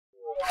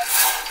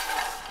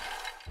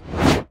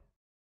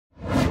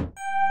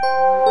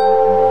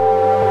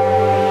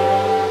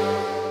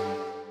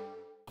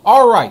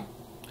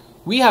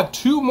we have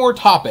 2 more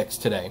topics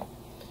today.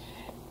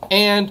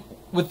 And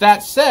with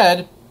that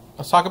said,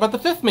 let's talk about the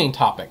 5th main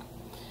topic.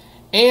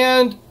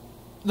 And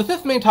the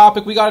 5th main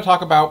topic, we got to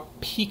talk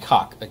about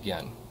Peacock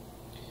again.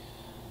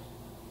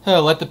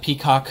 Let the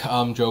Peacock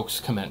jokes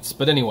commence.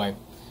 But anyway,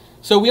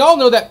 so we all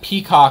know that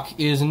Peacock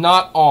is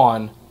not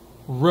on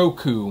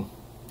Roku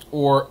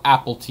or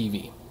Apple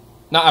TV.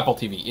 Not Apple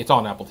TV. It's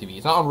on Apple TV.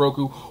 It's not on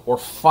Roku or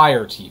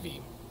Fire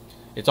TV.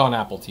 It's on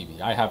Apple TV.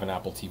 I have an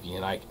Apple TV,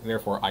 and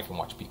therefore I can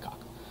watch Peacock.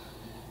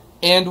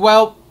 And,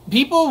 well,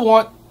 people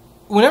want...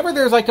 Whenever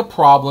there's, like, a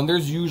problem,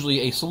 there's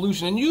usually a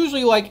solution, and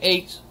usually, like,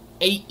 a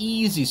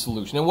easy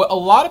solution. And what a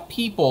lot of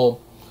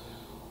people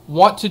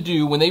want to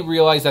do when they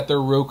realize that their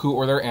Roku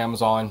or their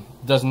Amazon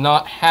does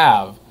not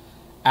have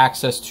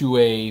access to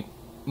a,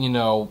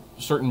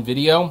 certain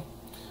video,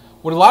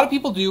 what a lot of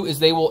people do is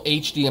they will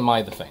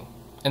HDMI the thing.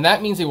 And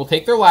that means they will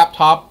take their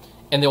laptop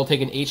and they will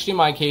take an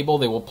HDMI cable,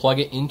 they will plug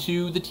it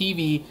into the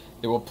TV,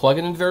 they will plug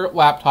it into their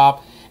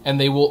laptop, and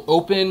they will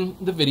open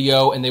the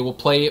video and they will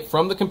play it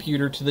from the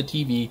computer to the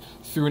TV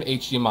through an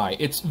HDMI.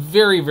 It's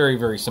very, very,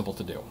 very simple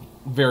to do.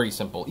 Very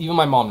simple. Even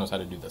my mom knows how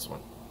to do this one.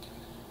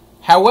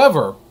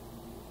 However,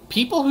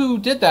 people who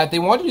did that, they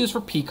wanted to do this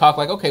for Peacock,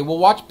 like, okay, we'll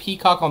watch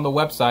Peacock on the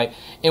website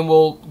and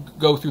we'll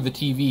go through the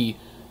TV.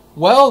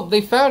 Well,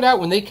 they found out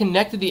when they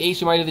connected the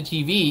HDMI to the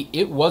TV,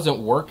 it wasn't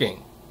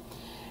working.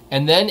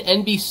 And then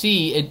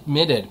NBC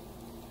admitted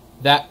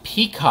that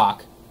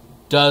Peacock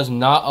does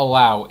not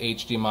allow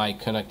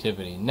HDMI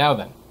connectivity. Now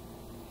then,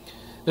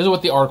 this is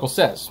what the article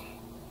says.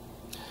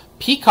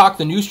 Peacock,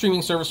 the new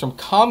streaming service from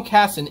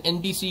Comcast and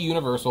NBC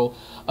Universal,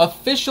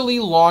 officially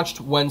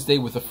launched Wednesday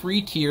with a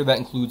free tier that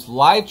includes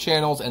live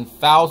channels and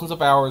thousands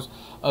of hours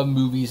of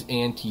movies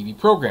and TV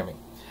programming,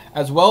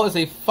 as well as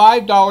a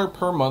 $5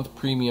 per month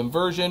premium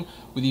version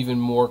with even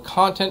more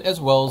content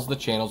as well as the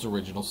channel's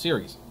original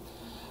series.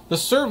 The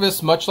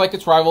service, much like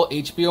its rival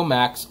HBO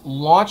Max,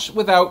 launched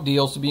without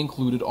deals to be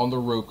included on the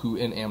Roku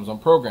and Amazon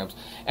programs.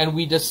 And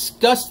we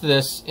discussed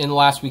this in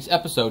last week's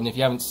episode, and if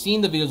you haven't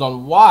seen the videos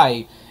on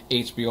why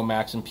HBO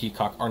Max and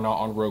Peacock are not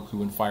on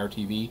Roku and Fire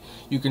TV,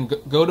 you can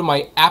go to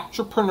my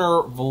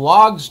Aptrepreneur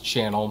Vlogs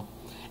channel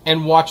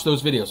and watch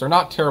those videos. They're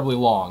not terribly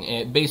long,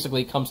 and it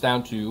basically comes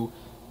down to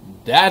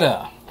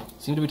data.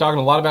 Seem to be talking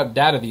a lot about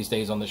data these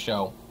days on the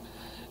show.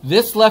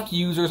 This left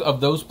users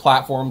of those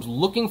platforms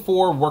looking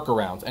for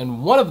workarounds,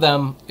 and one of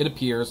them, it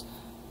appears,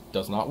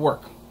 does not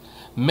work.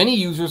 Many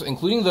users,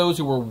 including those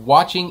who were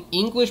watching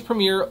English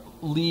Premier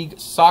League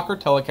soccer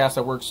telecasts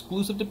that were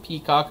exclusive to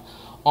Peacock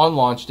on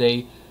launch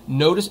day,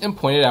 noticed and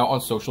pointed out on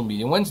social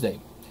media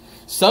Wednesday.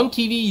 Some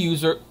TV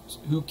users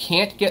who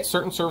can't get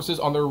certain services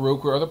on their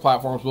Roku or other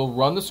platforms will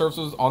run the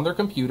services on their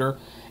computer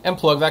and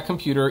plug that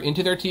computer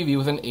into their TV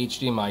with an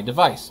HDMI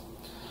device.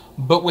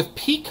 But with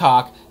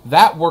Peacock,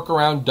 that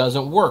workaround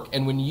doesn't work,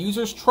 and when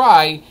users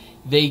try,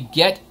 they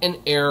get an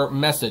error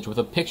message with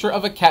a picture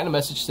of a cat and a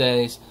message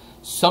says,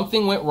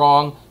 "Something went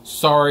wrong.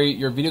 Sorry,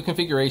 your video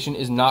configuration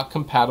is not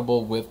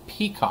compatible with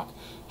Peacock.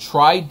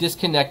 Try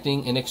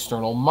disconnecting an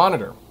external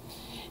monitor."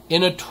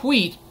 In a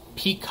tweet,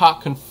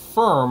 Peacock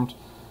confirmed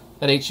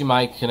that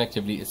HDMI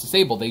connectivity is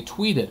disabled. They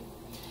tweeted,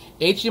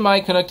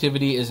 "HDMI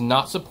connectivity is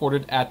not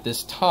supported at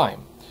this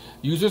time.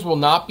 Users will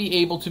not be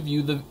able to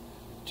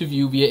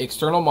view via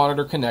external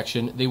monitor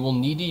connection. They will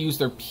need to use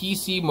their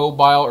PC,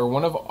 mobile, or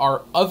one of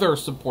our other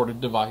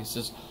supported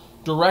devices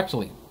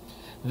directly."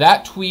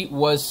 That tweet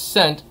was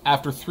sent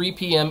after 3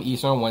 p.m.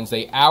 Eastern on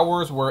Wednesday,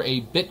 hours where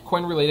a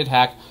Bitcoin-related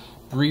hack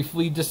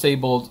briefly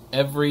disabled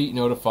every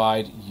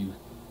notified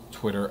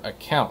Twitter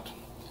account.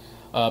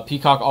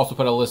 Peacock also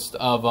put a list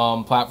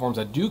of platforms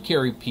that do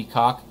carry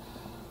Peacock,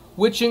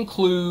 which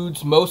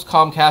includes most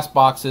Comcast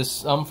boxes,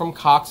 some from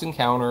Cox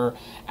Encounter,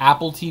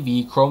 Apple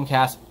TV,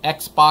 Chromecast,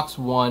 Xbox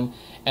One,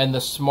 and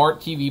the smart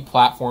TV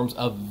platforms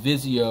of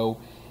Vizio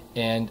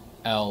and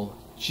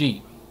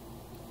LG.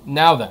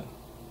 Now then,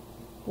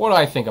 what do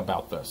I think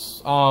about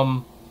this?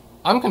 I'm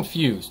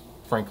confused,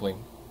 frankly.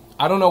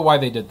 I don't know why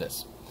they did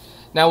this.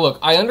 Now look,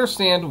 I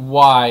understand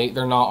why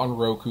they're not on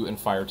Roku and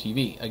Fire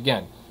TV.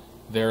 Again,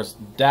 there's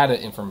data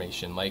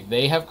information. Like,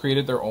 they have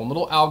created their own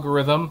little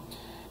algorithm.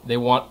 They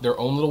want their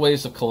own little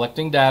ways of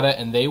collecting data,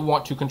 and they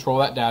want to control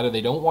that data.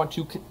 They don't want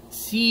to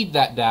concede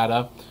that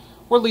data,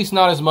 or at least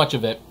not as much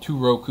of it, to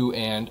Roku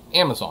and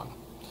Amazon.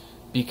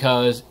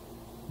 Because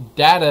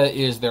data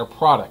is their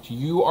product.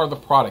 You are the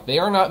product. They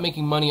are not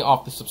making money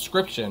off the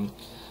subscription.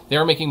 They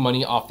are making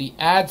money off the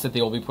ads that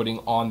they will be putting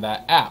on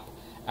that app.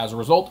 As a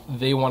result,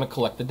 they want to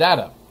collect the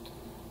data.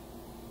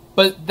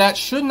 But that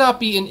should not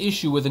be an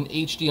issue with an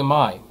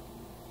HDMI.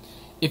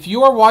 If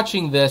you are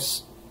watching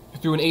this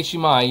through an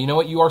HDMI, you know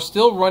what? You are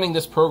still running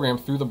this program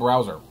through the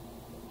browser,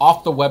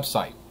 off the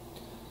website.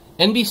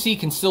 NBC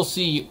can still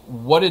see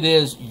what it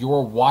is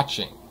you're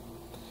watching.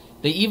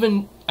 They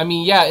even,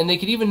 and they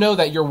could even know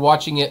that you're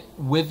watching it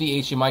with the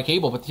HDMI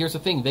cable. But here's the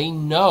thing: they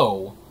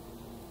know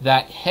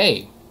that,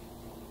 hey,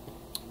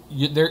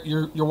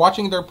 you're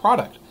watching their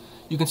product.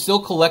 You can still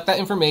collect that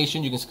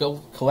information. You can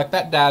still collect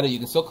that data. You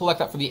can still collect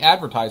that for the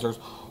advertisers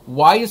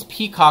Why is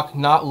Peacock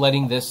not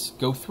letting this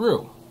go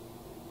through?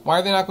 Why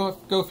are they not going to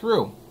go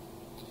through?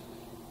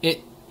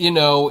 It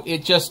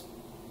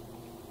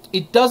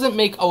doesn't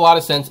make a lot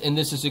of sense, and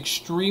this is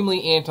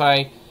extremely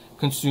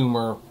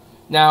anti-consumer.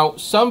 Now,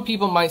 some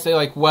people might say,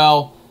 like,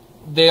 well,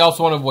 they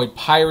also want to avoid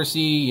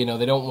piracy,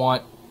 they don't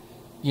want,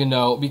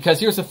 because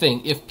here's the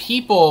thing. If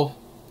people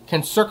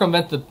can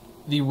circumvent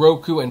the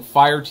Roku and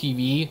Fire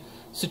TV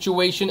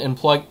situation and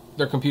plug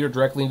their computer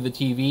directly into the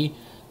TV,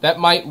 that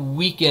might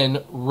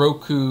weaken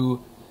Roku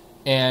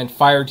and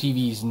Fire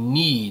TV's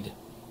need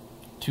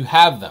to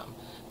have them.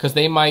 Because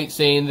they might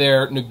say in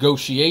their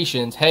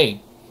negotiations,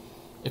 hey,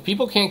 if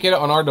people can't get it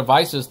on our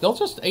devices, they'll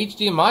just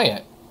HDMI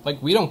it.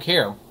 Like, we don't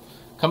care.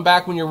 Come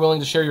back when you're willing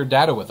to share your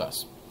data with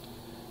us.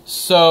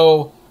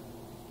 So,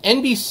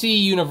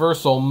 NBC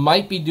Universal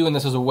might be doing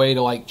this as a way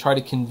to, like, try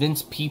to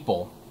convince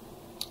people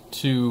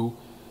to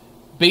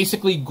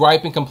basically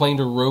gripe and complain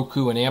to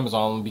Roku and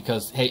Amazon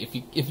because, hey,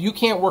 if you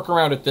can't work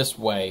around it this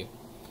way,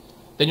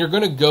 then you're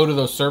going to go to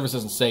those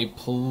services and say,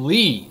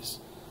 please,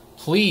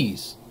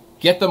 please,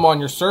 get them on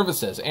your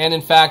services. And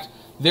in fact,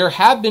 there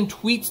have been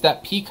tweets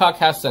that Peacock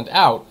has sent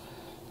out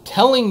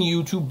telling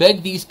you to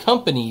beg these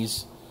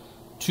companies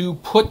to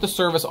put the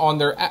service on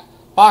their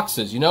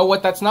boxes. You know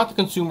what? That's not the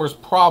consumer's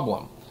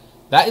problem.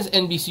 That is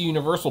NBC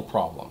Universal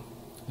problem.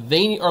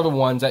 They are the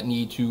ones that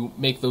need to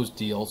make those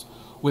deals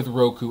with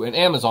Roku and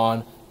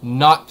Amazon,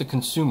 not the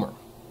consumer.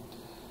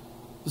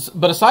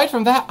 But aside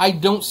from that, I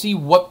don't see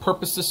what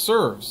purpose this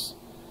serves.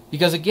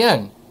 Because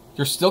again,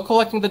 you're still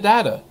collecting the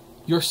data.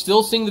 You're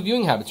still seeing the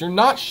viewing habits. You're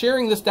not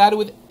sharing this data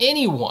with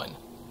anyone.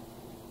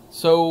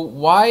 So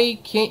why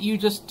can't you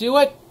just do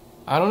it?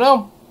 I don't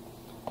know.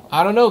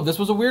 I don't know. This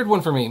was a weird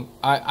one for me.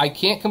 I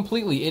can't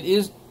completely. It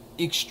is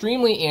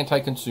extremely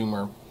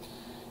anti-consumer.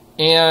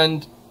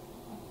 And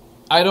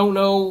I don't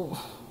know.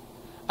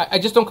 I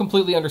just don't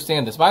completely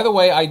understand this. By the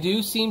way, I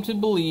do seem to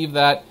believe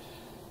that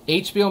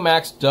HBO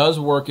Max does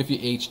work if you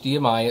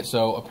HDMI it,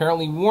 so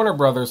apparently Warner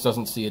Brothers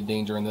doesn't see a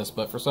danger in this,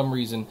 but for some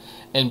reason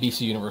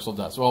NBC Universal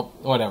does. Well,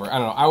 whatever. I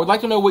don't know. I would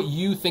like to know what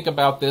you think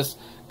about this.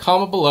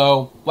 Comment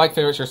below, like,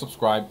 favorite, share,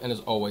 subscribe, and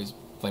as always,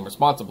 flame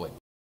responsibly.